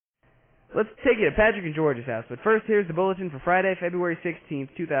Let's take you to Patrick and George's house, but first here's the bulletin for Friday, February 16th,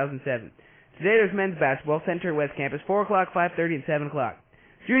 2007. Today there's men's basketball, Center West Campus, 4 o'clock, 5:30, and 7 o'clock.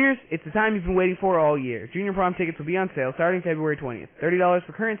 Juniors, it's the time you've been waiting for all year. Junior prom tickets will be on sale starting February 20th. $30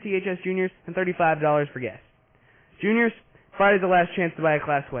 for current CHS juniors and $35 for guests. Juniors, Friday's the last chance to buy a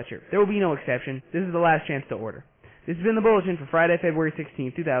class sweatshirt. There will be no exception. This is the last chance to order. This has been the bulletin for Friday, February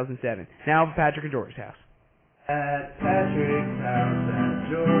 16th, 2007. Now for Patrick and George's house. At Patrick's house, at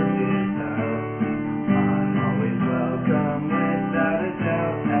George's house, I'm always welcome without a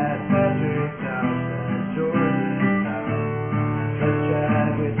doubt. At Patrick's house, at George's house, let's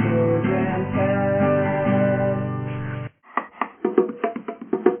chat with George and Pat.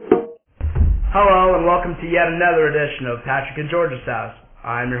 Hello and welcome to yet another edition of Patrick and George's house.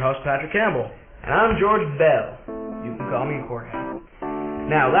 I'm your host, Patrick Campbell. And I'm George Bell. You can call me Jorge.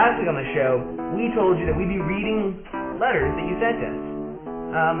 Now, last week on the show, we told you that we'd be reading letters that you sent us.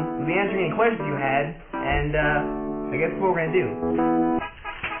 We'd be answering any questions you had, and I guess that's what we're going to do.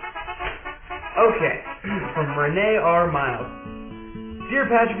 Okay, from Renee R. Miles. Dear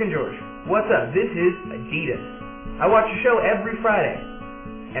Patrick and George, what's up? This is Adidas. I watch your show every Friday,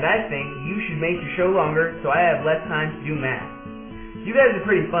 and I think you should make your show longer so I have less time to do math. You guys are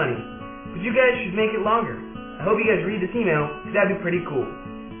pretty funny, but you guys should make it longer. I hope you guys read this email, because that'd be pretty cool.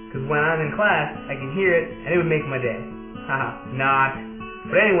 Because when I'm in class, I can hear it, and it would make my day. Haha, not.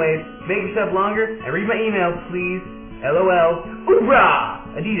 But anyways, make yourself longer, and read my email, please. LOL.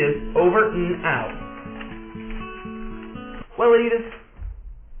 Hoorah! Adidas, over and out. Well, Adidas,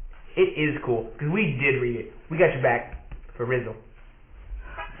 it is cool, because we did read it. We got your back for Rizzle.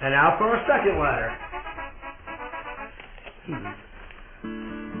 And now for our second letter.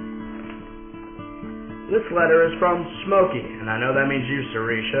 This letter is from Smokey, and I know that means you,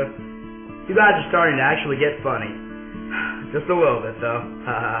 Sarisha. You guys are starting to actually get funny. Just a little bit, though.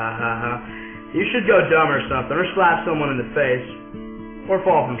 Ha ha ha ha. You should go dumb or something, or slap someone in the face, or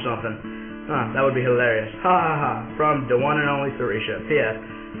fall from something. That would be hilarious. Ha ha ha. From the one and only Sarisha. P.S.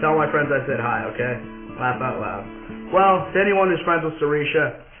 Tell my friends I said hi, okay? Laugh out loud. Well, to anyone who's friends with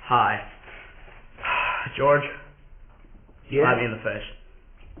Sarisha, hi. George, slap me in the face.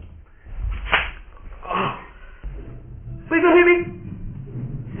 Oh. Please don't hit me.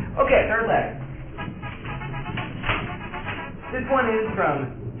 Okay, third letter. This one is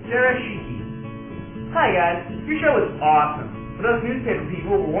from Sarah Shiki. Hi guys, your show is awesome. But us newspaper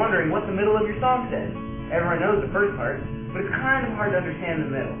people were wondering what the middle of your song says. Everyone knows the first part, but it's kind of hard to understand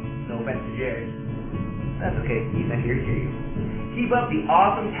the middle. No offense to Jared. That's okay, he's not here to hear you. Keep up the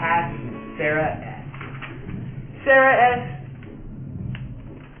awesome task, Sarah S. Sarah S.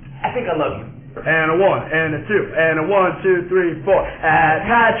 I think I love you. And a 1, and a 2, and a 1, 2, 3, 4. At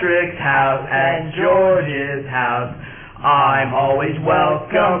Patrick's house, at George's house, I'm always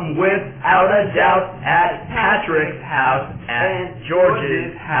welcome without a doubt. At Patrick's house, at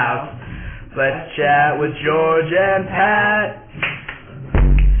George's house, let's chat with George and Pat.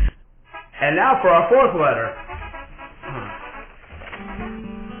 And now for our fourth letter.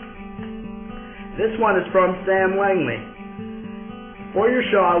 This one is from Sam Langley. For your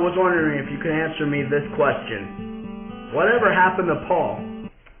show, I was wondering if you could answer me this question. Whatever happened to Paul?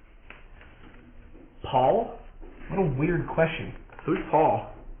 Paul? What a weird question. Who's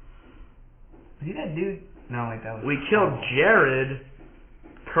Paul? Was he that dude? No, like that was... We killed Jared,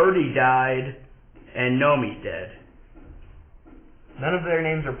 Purdy died, and Nomi's dead. None of their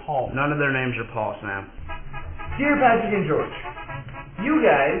names are Paul. None of their names are Paul, Sam. Dear Patrick and George, you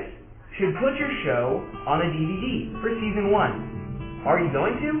guys should put your show on a DVD for season 1. Are you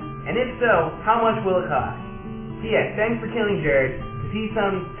going to? And if so, how much will it cost? P.S. Thanks for killing Jared, because he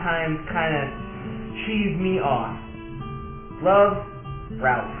sometimes kind of cheesed me off. Love,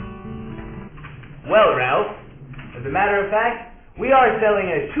 Ralph. Well, Ralph, as a matter of fact, we are selling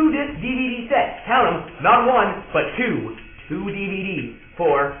a 2-disc DVD set. Count them, not one, but two. 2 DVDs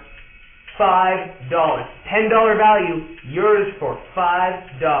for $5. $10 value, yours for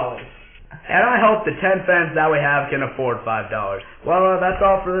 $5. And I hope the 10 fans that we have can afford $5. Well, that's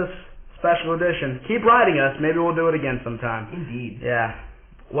all for this special edition. Keep writing us. Maybe we'll do it again sometime. Indeed. Yeah.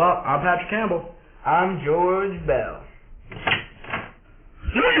 Well, I'm Patrick Campbell. I'm George Bell.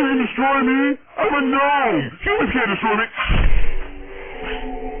 You can destroy me. I'm a gnome. Humans can't destroy me.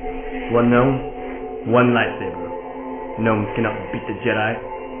 One gnome, one lightsaber. Gnomes cannot beat the Jedi.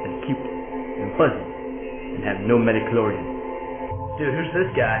 They're cute and fuzzy and have no midichlorians. Dude, who's this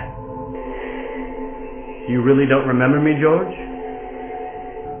guy? You really don't remember me, George?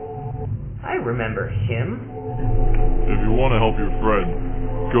 I remember him. If you want to help your friend,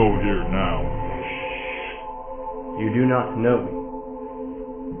 go here now. You do not know me.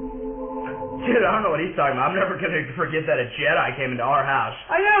 Dude, I don't know what he's talking about. I'm never going to forget that a Jedi came into our house.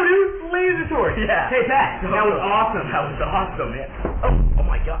 I know, dude. Laser sword. Yeah. Hey, Pat. That was awesome. That was awesome, man. Oh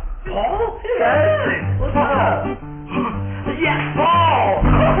my God. Paul? Yes. What's Paul? Yes, Paul.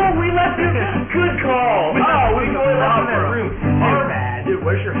 Oh, we left him. Good call. Oh, we totally left him in that room. Our bad. Dude,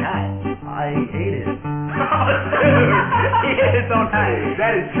 where's your hat? I ate it. Oh, dude. He ate his own hat.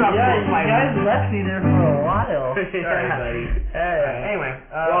 That is tropical. Yeah, you guys left me there for a while. Sorry, buddy. Anyway.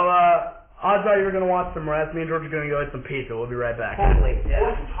 Well, odds are you're going to want some rest. Me and George are going to go eat some pizza. We'll be right back. Totally. Yeah.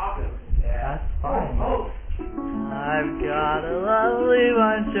 Or some tacos. That's fine. Oh. I've got a lovely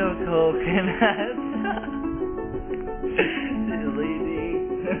bunch of coconuts. Silly me.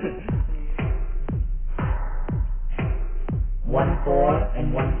 1-4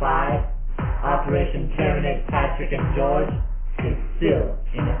 and 1-5. Operation Terminate Patrick and George is still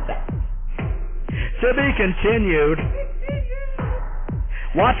in effect. To be continued.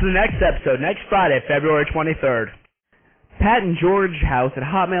 Watch the next episode next Friday, February 23rd. Pat and George House at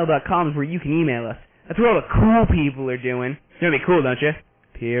hotmail.com is where you can email us. That's where all the cool people are doing. It's gonna be cool, don't you?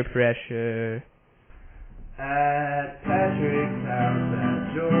 Peer pressure. At Patrick's house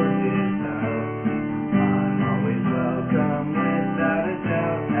at George.